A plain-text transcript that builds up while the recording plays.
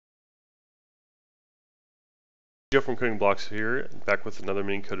Joe from Coding Blocks here, back with another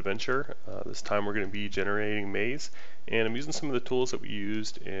mini code adventure. This time we're going to be generating maze, and I'm using some of the tools that we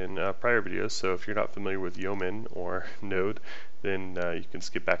used in prior videos. So if you're not familiar with Yeoman or Node, then you can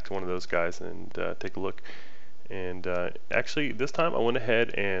skip back to one of those guys and take a look. And actually, this time I went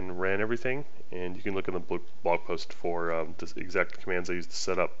ahead and ran everything, and you can look in the blog post for the exact commands I used to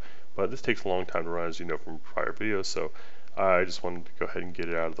set up. But this takes a long time to run, as you know from prior videos, so I just wanted to go ahead and get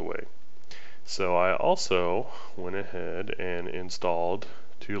it out of the way. So I also went ahead and installed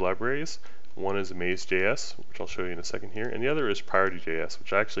two libraries. One is Maze.js, which I'll show you in a second here, and the other is Priority.js,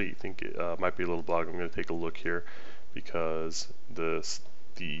 which I actually think might be a little bug. I'm going to take a look here because the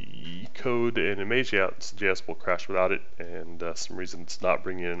code in Maze.js will crash without it, and some reason it's not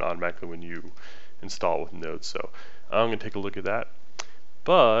bringing it in automatically when you install it with Node. So I'm going to take a look at that.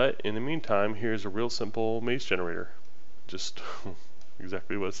 But in the meantime, here's a real simple maze generator. Just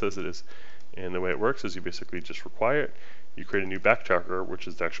exactly what it says it is. And the way it works is you basically just require it. You create a new backtracker, which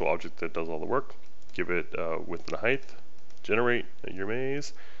is the actual object that does all the work. Give it width and height. Generate your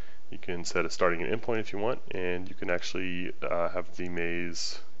maze. You can set a starting and endpoint if you want, and you can actually have the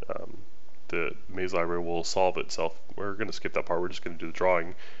maze library will solve itself. We're going to skip that part. We're just going to do the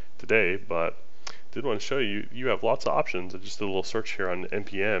drawing today, but did want to show you, you have lots of options. I just did a little search here on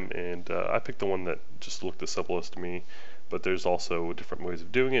NPM, and I picked the one that just looked the simplest to me. But there's also different ways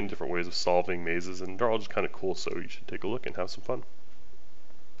of doing it and different ways of solving mazes, and they're all just kind of cool, so you should take a look and have some fun.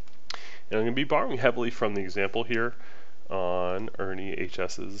 And I'm going to be borrowing heavily from the example here on Ernie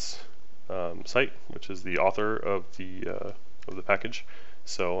HS's site, which is the author of the package.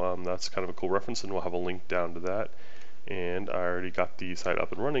 So that's kind of a cool reference, and we'll have a link down to that. And I already got the site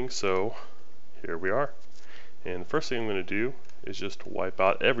up and running, so here we are. And the first thing I'm going to do is just wipe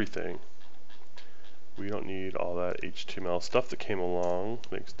out everything. We don't need all that HTML stuff that came along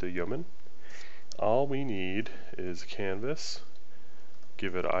thanks to Yeoman. All we need is canvas.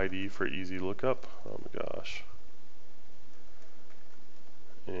 Give it ID for easy lookup. Oh my gosh.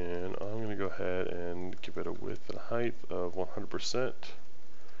 And I'm going to go ahead and give it a width and height of 100%.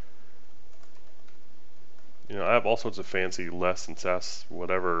 You know, I have all sorts of fancy less and sass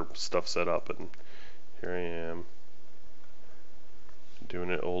whatever stuff set up, and here I am doing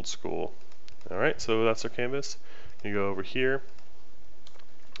it old school. Alright, so that's our canvas. You go over here,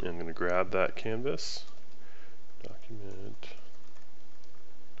 and I'm going to grab that canvas. Document.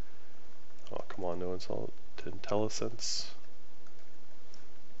 Oh, come on, no IntelliSense.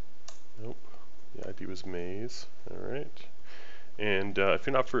 Nope. The ID was maze. Alright. And if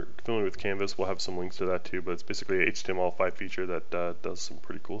you're not familiar with Canvas, we'll have some links to that too, but it's basically an HTML5 feature that does some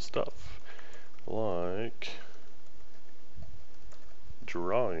pretty cool stuff. Like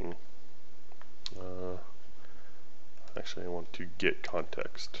drawing. Actually, I want to get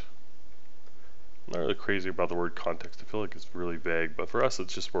context. I'm not really crazy about the word context. I feel like it's really vague, but for us,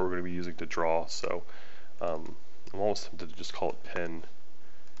 it's just what we're going to be using to draw. So I'm almost tempted to just call it pen.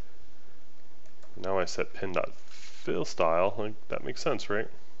 Now I set pen.fill style. Like, that makes sense, right?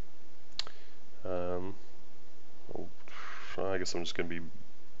 I guess I'm just going to be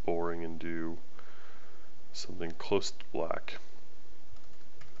boring and do something close to black.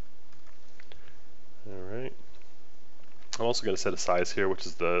 Alright. I'm also going to set a size here, which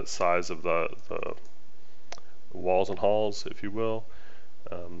is the size of the walls and halls, if you will.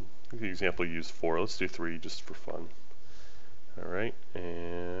 The example you used 4. Let's do 3 just for fun. Alright,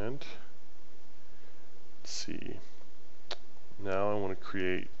 and let's see. Now I want to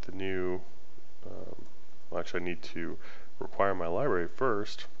create the new, well, actually I need to require my library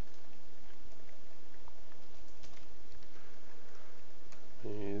first.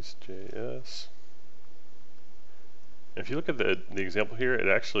 Maze.js. If you look at the example here, it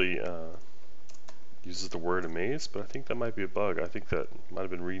actually uses the word maze, but I think that might be a bug. I think that might have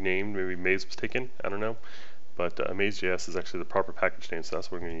been renamed. Maybe maze was taken. I don't know. But Maze.js is actually the proper package name, so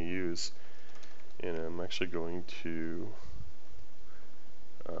that's what I'm going to use. And I'm actually going to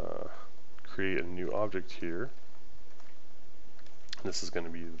create a new object here. This is going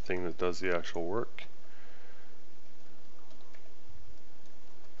to be the thing that does the actual work.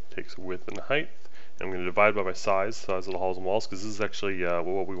 Takes width and height. I'm going to divide by my size of the halls and walls, because this is actually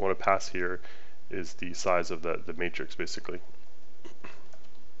what we want to pass here is the size of the matrix, basically.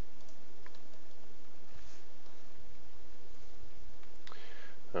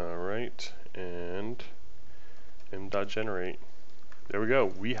 Alright, and m.generate. There we go.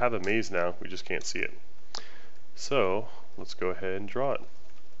 We have a maze now. We just can't see it. So let's go ahead and draw it.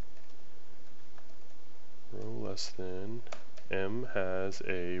 Row less than m has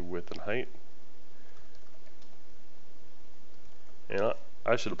a width and height. And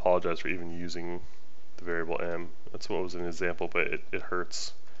I should apologize for even using the variable m. That's what was an example, but it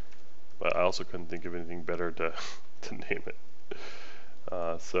hurts. But I also couldn't think of anything better to, to name it.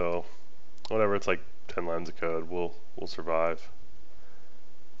 So whatever, it's like 10 lines of code. We'll survive.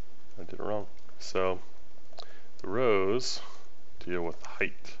 I did it wrong. So the rows deal with the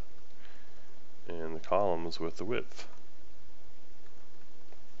height, and the columns with the width.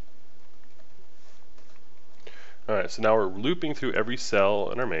 Alright, so now we're looping through every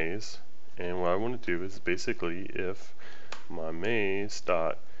cell in our maze, and what I want to do is basically if my maze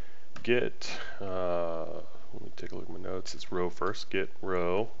dot get, let me take a look at my notes, it's row first, get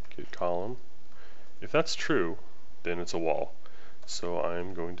row, get column. If that's true, then it's a wall. So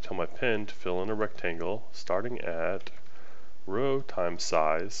I'm going to tell my pen to fill in a rectangle starting at row times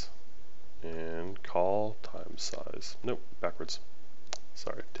size and call times size. Nope, backwards.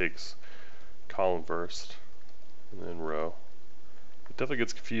 Sorry, it takes column first and then row. It definitely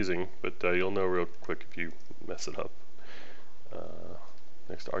gets confusing, but you'll know real quick if you mess it up.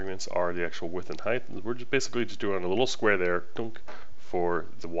 Next arguments are the actual width and height. We're just basically just doing a little square there for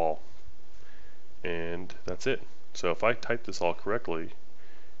the wall. And that's it. So if I type this all correctly,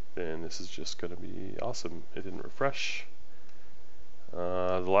 then this is just going to be awesome. It didn't refresh.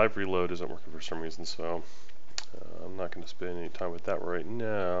 The live reload isn't working for some reason, so I'm not going to spend any time with that right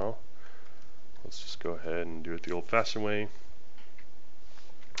now. Let's just go ahead and do it the old-fashioned way.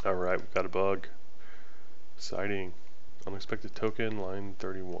 Alright, we've got a bug. Exciting. Unexpected token, line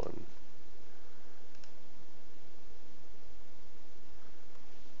 31.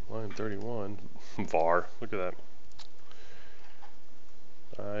 Line 31. var. Look at that.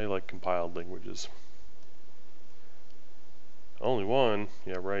 I like compiled languages. Only one?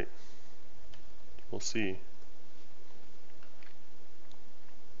 Yeah, right. We'll see.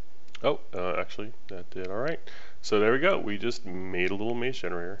 Oh, actually, that did alright. So there we go. We just made a little maze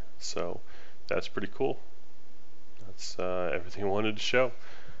generator. So that's pretty cool. That's everything I wanted to show.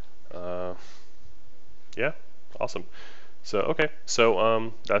 Yeah, awesome. So, okay.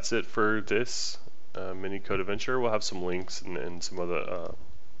 So that's it for this mini code adventure. We'll have some links and some other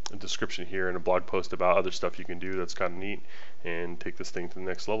description here and a blog post about other stuff you can do that's kind of neat and take this thing to the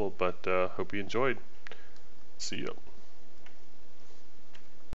next level. But hope you enjoyed. See you.